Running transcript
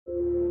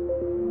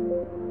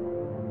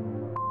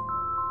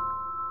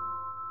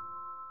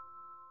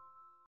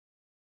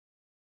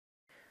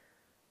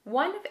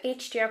One of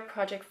HDR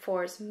Project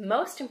 4's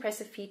most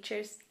impressive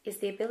features is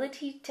the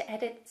ability to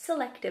edit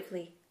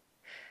selectively.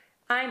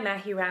 I'm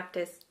Mahi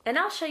Raptis, and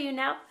I'll show you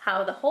now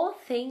how the whole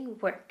thing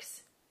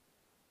works.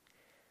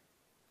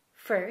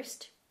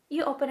 First,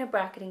 you open a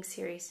bracketing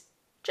series,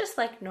 just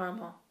like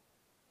normal.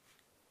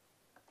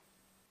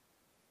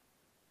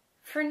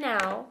 For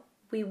now,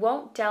 we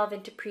won't delve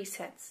into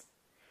presets.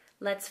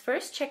 Let's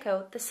first check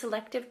out the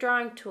Selective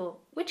Drawing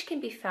tool, which can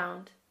be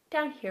found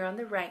down here on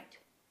the right.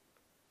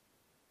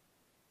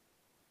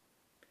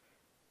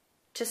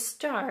 To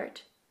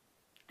start,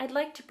 I'd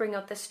like to bring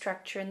out the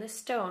structure and the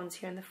stones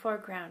here in the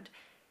foreground,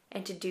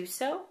 and to do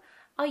so,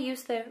 I'll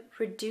use the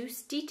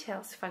Reduce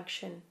Details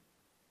function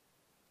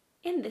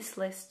in this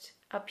list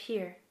up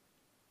here.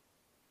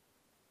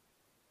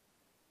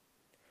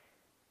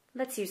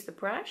 Let's use the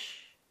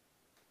brush.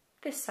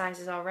 This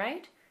size is all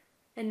right,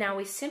 and now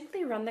we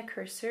simply run the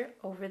cursor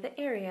over the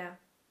area.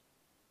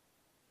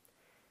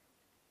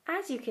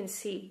 As you can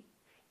see,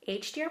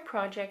 HDR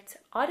Projects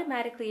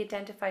automatically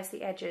identifies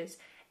the edges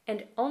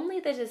and only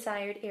the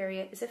desired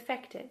area is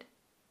affected.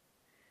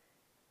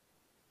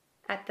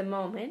 At the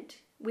moment,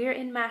 we are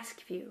in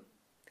mask view.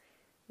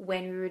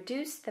 When we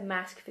reduce the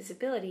mask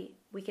visibility,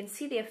 we can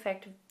see the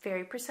effect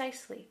very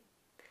precisely.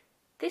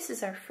 This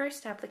is our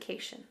first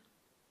application.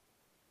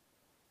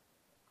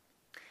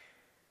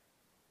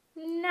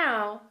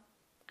 Now,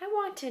 I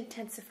want to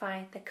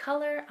intensify the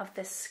color of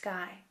the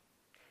sky.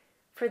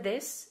 For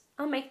this,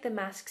 I'll make the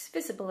masks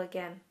visible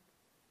again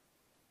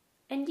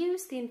and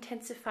use the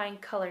Intensifying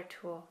Color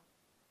tool.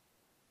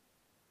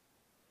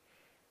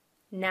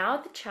 Now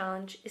the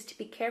challenge is to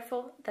be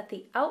careful that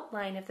the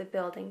outline of the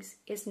buildings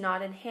is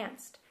not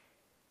enhanced.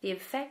 The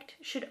effect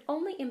should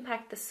only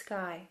impact the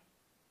sky.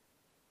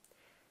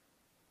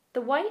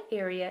 The white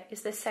area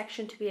is the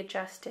section to be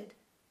adjusted,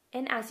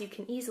 and as you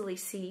can easily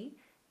see,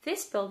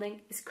 this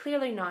building is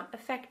clearly not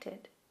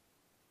affected.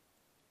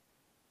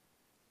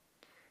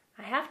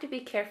 I have to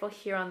be careful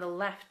here on the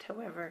left,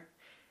 however.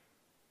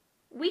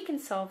 We can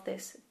solve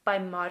this by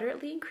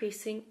moderately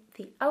increasing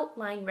the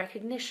outline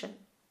recognition.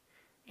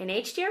 And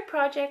HDR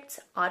Projects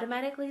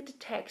automatically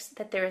detects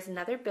that there is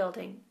another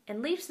building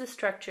and leaves the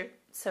structure,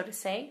 so to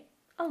say,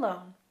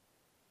 alone.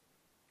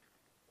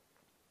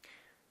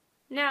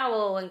 Now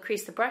we'll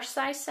increase the brush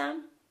size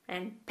some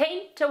and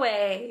paint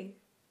away.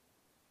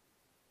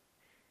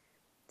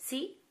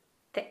 See,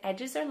 the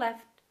edges are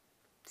left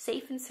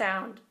safe and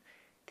sound.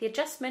 The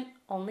adjustment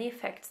only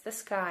affects the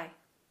sky.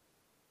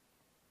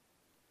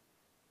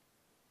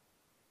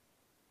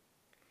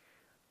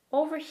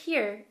 Over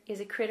here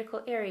is a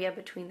critical area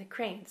between the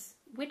cranes,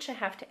 which I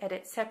have to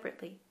edit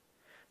separately.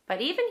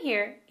 But even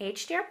here,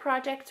 HDR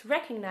Projects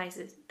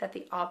recognizes that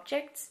the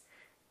objects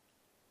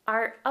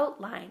are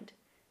outlined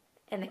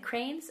and the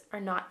cranes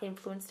are not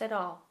influenced at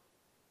all.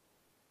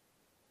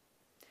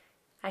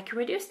 I can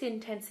reduce the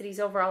intensity's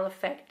overall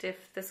effect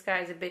if the sky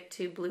is a bit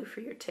too blue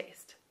for your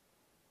taste.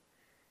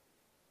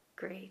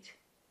 Great.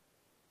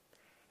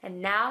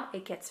 And now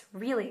it gets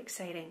really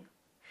exciting.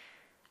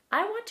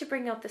 I want to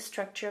bring out the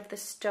structure of the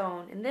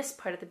stone in this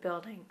part of the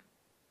building.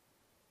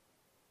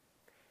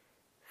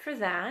 For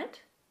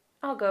that,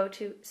 I'll go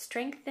to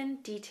Strengthen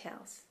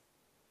Details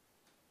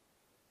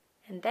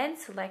and then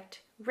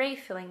select Ray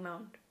Filling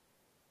Mode.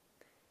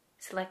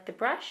 Select the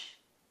brush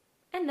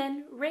and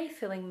then Ray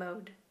Filling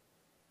Mode.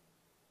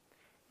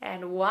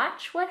 And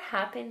watch what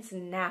happens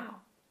now.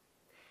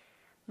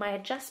 My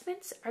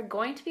adjustments are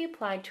going to be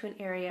applied to an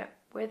area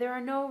where there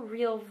are no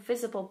real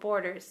visible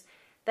borders.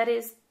 That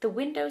is, the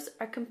windows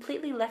are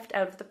completely left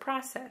out of the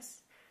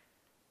process.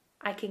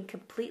 I can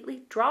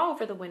completely draw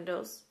over the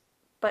windows,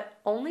 but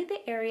only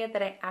the area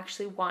that I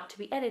actually want to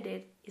be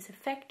edited is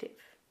effective.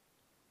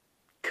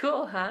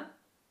 Cool, huh?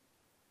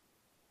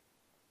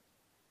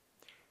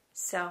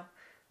 So,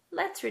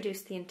 let's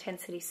reduce the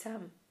intensity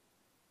some.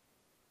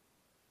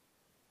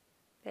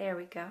 There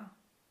we go.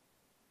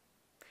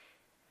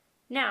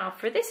 Now,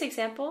 for this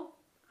example,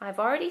 I've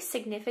already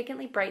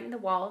significantly brightened the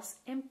walls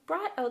and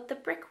brought out the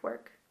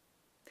brickwork.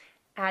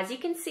 As you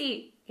can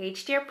see,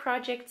 HDR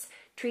Projects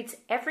treats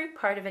every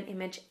part of an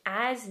image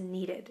as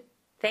needed,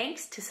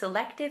 thanks to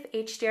Selective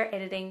HDR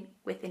Editing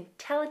with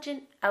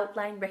intelligent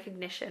outline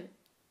recognition.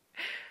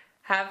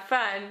 Have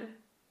fun!